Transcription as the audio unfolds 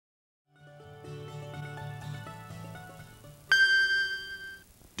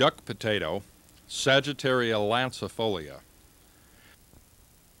duck potato, Sagittaria lancifolia.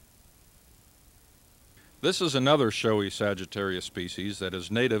 This is another showy Sagittaria species that is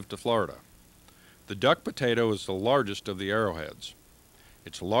native to Florida. The duck potato is the largest of the arrowheads.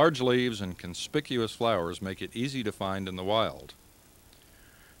 Its large leaves and conspicuous flowers make it easy to find in the wild.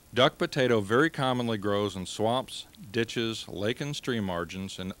 Duck potato very commonly grows in swamps, ditches, lake and stream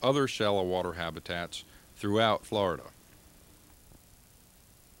margins, and other shallow water habitats throughout Florida.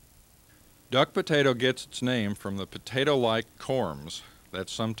 Duck potato gets its name from the potato-like corms that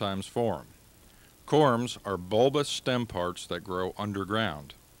sometimes form. Corms are bulbous stem parts that grow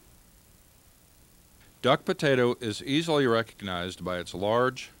underground. Duck potato is easily recognized by its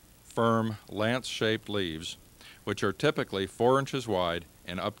large, firm, lance-shaped leaves, which are typically 4 inches wide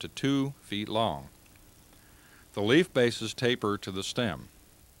and up to 2 feet long. The leaf bases taper to the stem.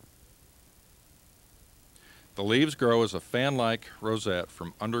 The leaves grow as a fan-like rosette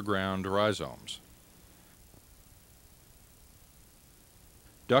from underground rhizomes.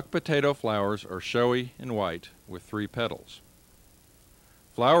 Duck potato flowers are showy and white with 3 petals.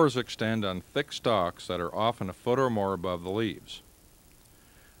 Flowers extend on thick stalks that are often a foot or more above the leaves.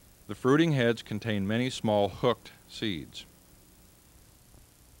 The fruiting heads contain many small hooked seeds.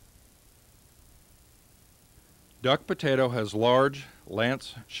 Duck potato has large,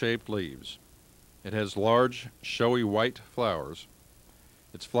 lance-shaped leaves. It has large, showy white flowers.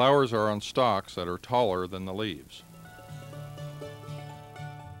 Its flowers are on stalks that are taller than the leaves.